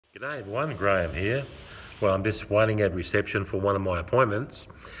G'day everyone, Graham here. Well, I'm just waiting at reception for one of my appointments,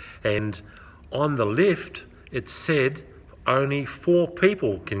 and on the lift it said only 4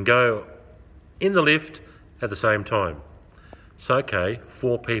 people can go in the lift at the same time. So okay,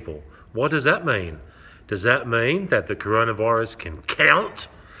 4 people. What does that mean? Does that mean that the coronavirus can count?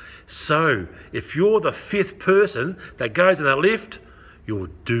 So if you're the 5th person that goes in that lift,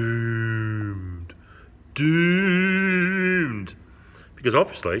 you're doomed. Doomed. Because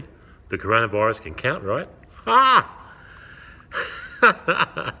obviously, the coronavirus can count, right?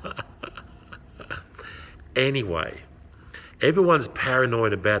 Anyway, everyone's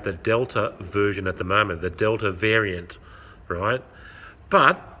paranoid about the Delta version at the moment, the Delta variant, right?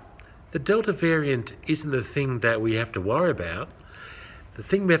 But the Delta variant isn't the thing that we have to worry about. The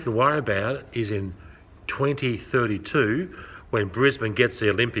thing we have to worry about is in 2032, when Brisbane gets the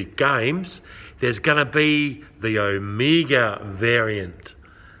Olympic Games, there's going to be the Omega variant.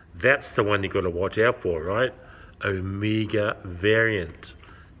 That's the one you've got to watch out for, right? Omega variant.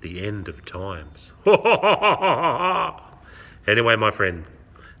 The end of times. Anyway, my friend,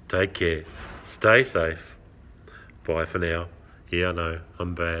 take care. Stay safe. Bye for now. Yeah, I know,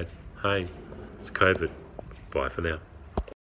 I'm bad. Hey, it's COVID. Bye for now.